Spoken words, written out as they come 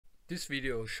This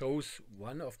video shows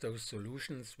one of those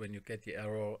solutions when you get the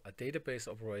error a database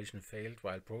operation failed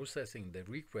while processing the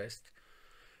request,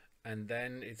 and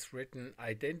then it's written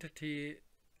identity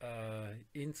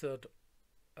insert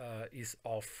is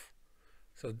off.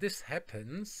 So this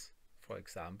happens, for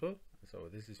example, so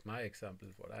this is my example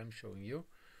of what I'm showing you,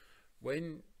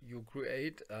 when you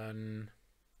create a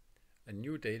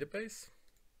new database,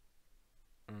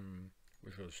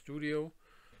 Visual Studio,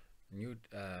 new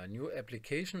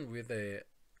application with a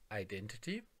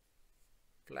identity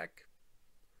flag.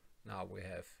 Now we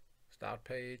have start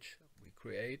page, we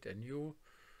create a new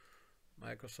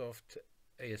Microsoft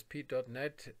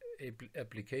ASP.NET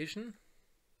application,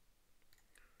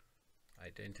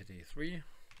 identity 3,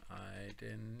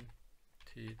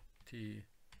 identity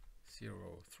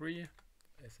 03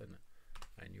 as a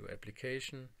new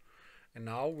application. And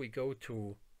now we go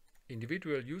to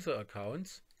individual user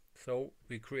accounts. So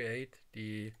we create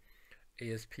the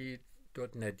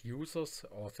ASP.NET users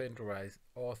authorization,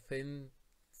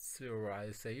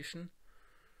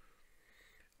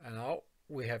 and now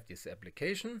we have this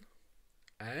application,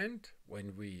 and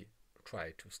when we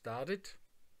try to start it,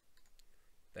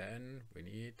 then we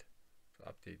need to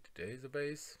update the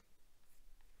database.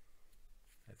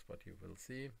 That's what you will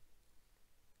see.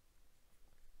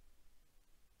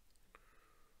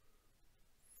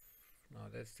 Now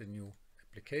that's the new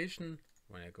application.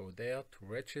 When I go there to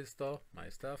register my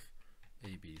stuff,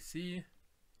 ABC,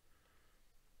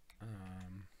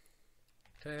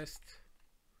 test,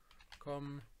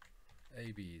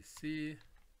 ABC,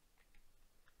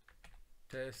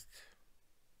 test,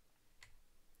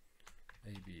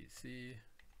 ABC,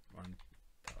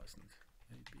 1000,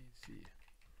 ABC,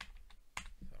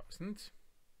 1000.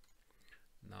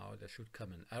 Now there should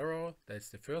come an error. That's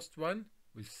the first one,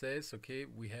 which says, okay,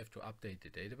 we have to update the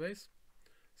database.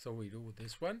 So we do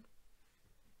this one.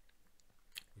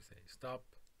 We say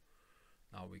stop.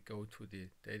 Now we go to the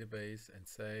database and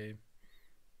say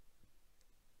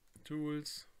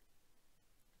tools.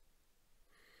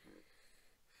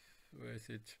 Where is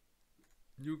it?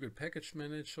 NuGet Package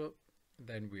Manager.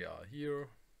 Then we are here.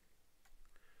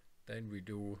 Then we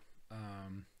do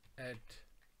add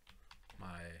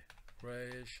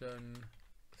migration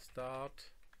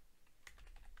start.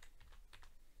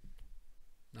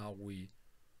 Now we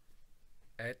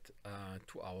add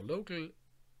to our local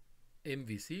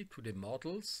MVC, to the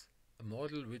models, a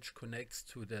model which connects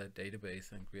to the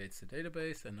database and creates the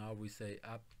database. And now we say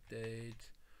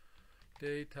update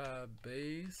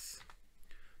database.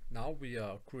 Now we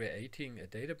are creating a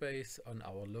database on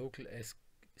our local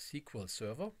SQL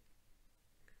server.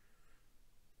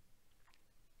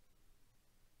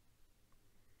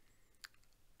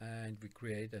 And we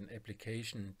create an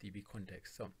application DB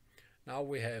context. So now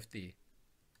we have the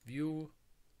view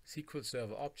SQL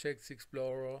Server Objects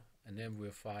Explorer, and then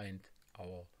we'll find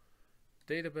our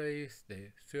database,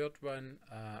 the third one,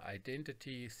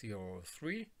 identity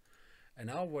 03. And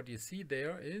now what you see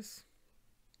there is,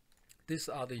 these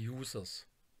are the users.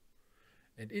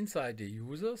 And inside the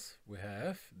users, we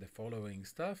have the following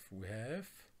stuff. We have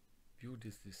view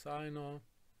this designer.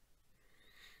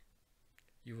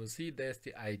 You will see there's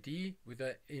the ID with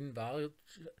an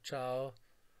invarchar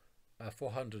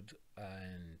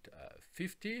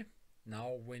 450.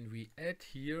 Now when we add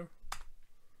here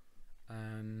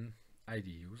an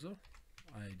ID user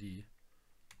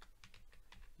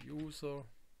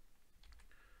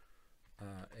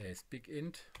as big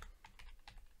int,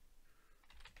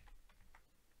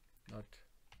 not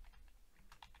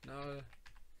null,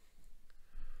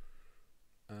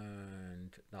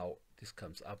 and now this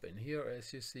comes up in here,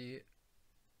 as you see.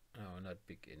 No, not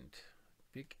big int,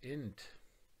 big int,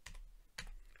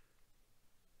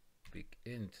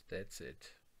 that's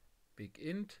it, big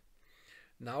int.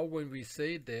 Now when we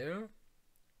say there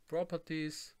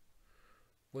properties,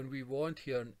 when we want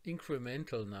here an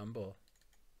incremental number,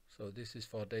 so this is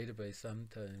for database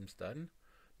sometimes done.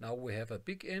 Now we have a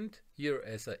big int here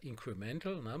as an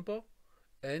incremental number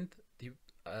and the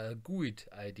GUID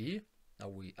ID. Now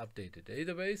we update the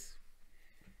database.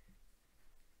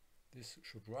 This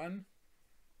should run.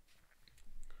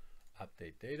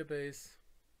 Update database.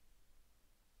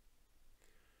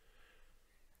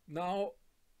 Now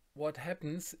what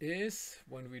happens is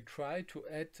when we try to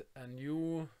add a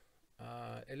new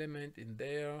element in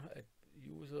there, at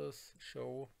users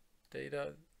show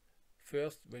data,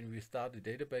 first when we start the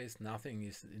database nothing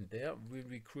is in there. When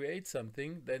we create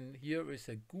something, then here is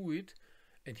a GUID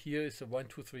and here is a 1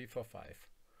 2 3 4 5.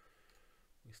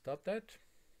 We stop that.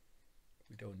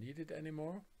 We don't need it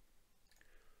anymore.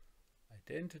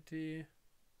 Identity.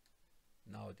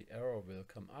 Now the error will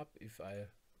come up if I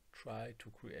try to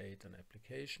create an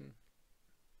application,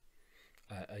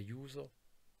 a user.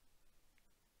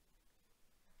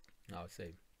 Now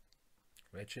say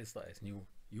register as new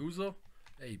user,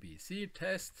 ABC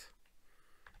test,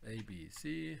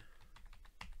 ABC,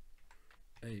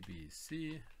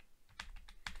 ABC.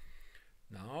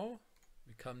 Now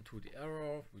we come to the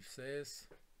error which says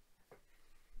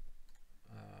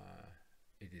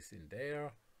it is in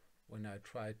there. When I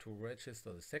try to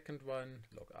register the second one,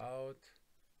 log out,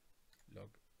 log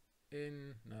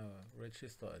in, now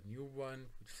register a new one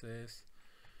which says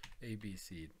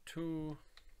ABC2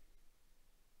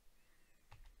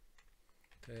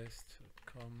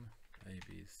 test.com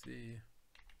ABC.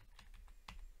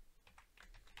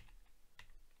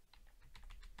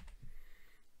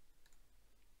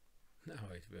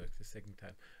 Now it works the second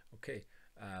time. Okay,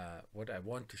 what I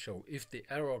want to show, if the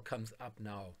error comes up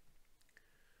now,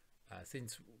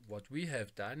 since what we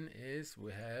have done is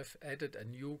we have added a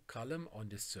new column on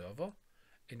the server,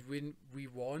 and when we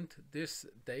want this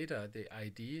data, the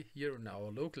ID here in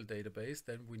our local database,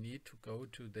 then we need to go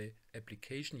to the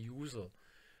application user,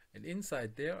 and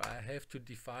inside there I have to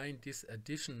define this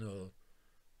additional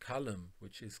column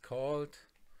which is called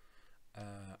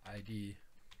ID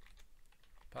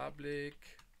public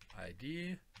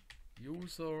ID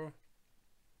user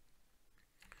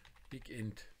big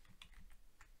int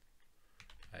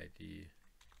ID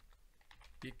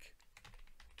big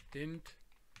int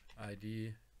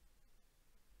ID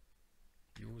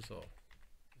user.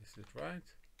 Is it right?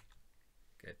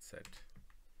 Get set.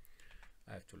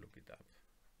 I have to look it up.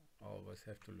 Always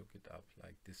have to look it up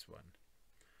like this one.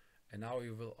 And now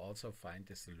you will also find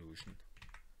the solution.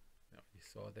 Yeah, you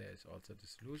saw there is also the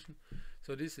solution.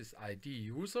 So this is ID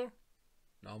user,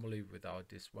 normally without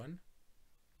this one.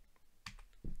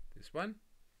 This one.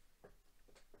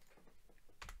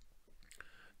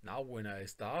 Now when I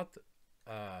start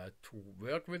to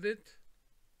work with it,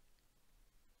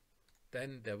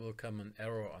 then there will come an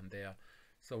error on there.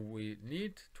 So we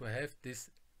need to have this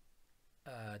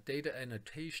data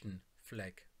annotation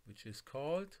flag, which is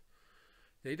called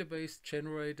database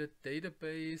generated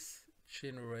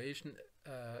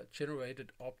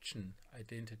option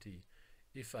identity.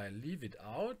 If I leave it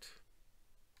out,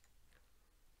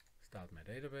 start my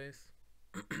database,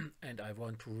 and I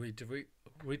want to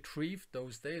retrieve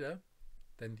those data,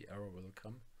 then the error will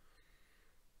come.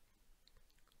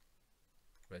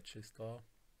 Register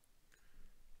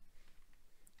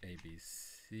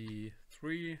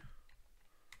ABC3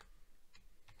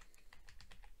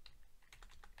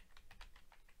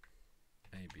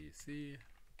 ABC.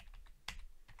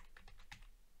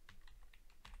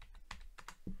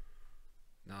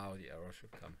 Now the error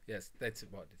should come. Yes, that's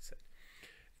what it said.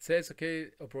 It says,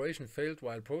 okay, operation failed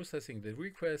while processing the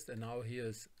request, and now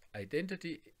here's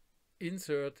identity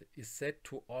insert is set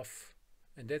to off.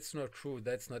 And that's not true.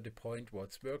 That's not the point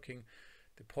what's working.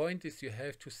 The point is you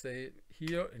have to say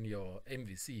here in your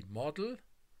MVC model,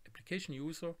 application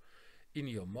user, in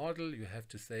your model you have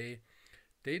to say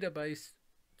database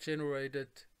generated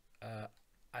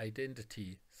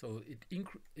identity. So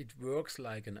it works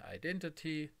like an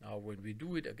identity. Now when we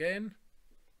do it again,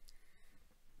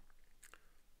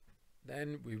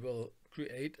 then we will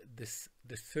create the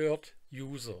third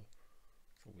user.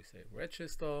 So we say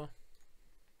register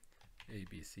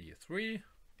ABC3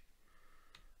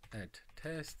 at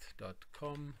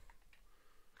test.com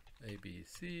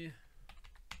ABC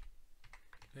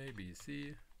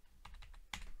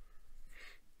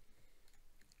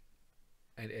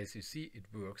and as you see, it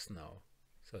works now.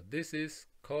 So this is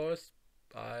caused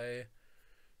by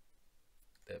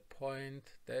the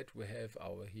point that we have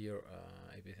our here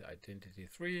identity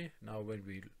 3. Now when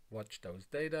we watch those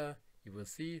data, you will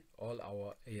see all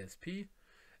our ASP,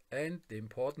 and the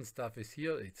important stuff is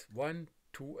here. It's 1,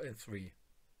 2 and 3.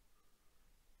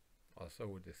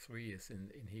 Also the 3 is in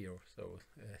here, so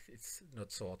it's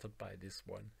not sorted by this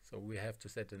one, so we have to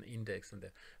set an index on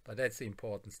there, but that's the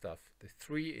important stuff. The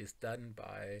 3 is done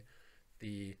by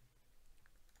the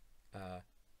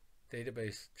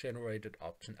database generated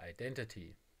option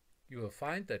identity. You will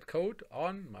find that code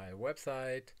on my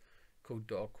website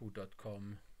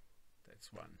code.com.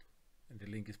 That's one, and the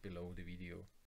link is below the video.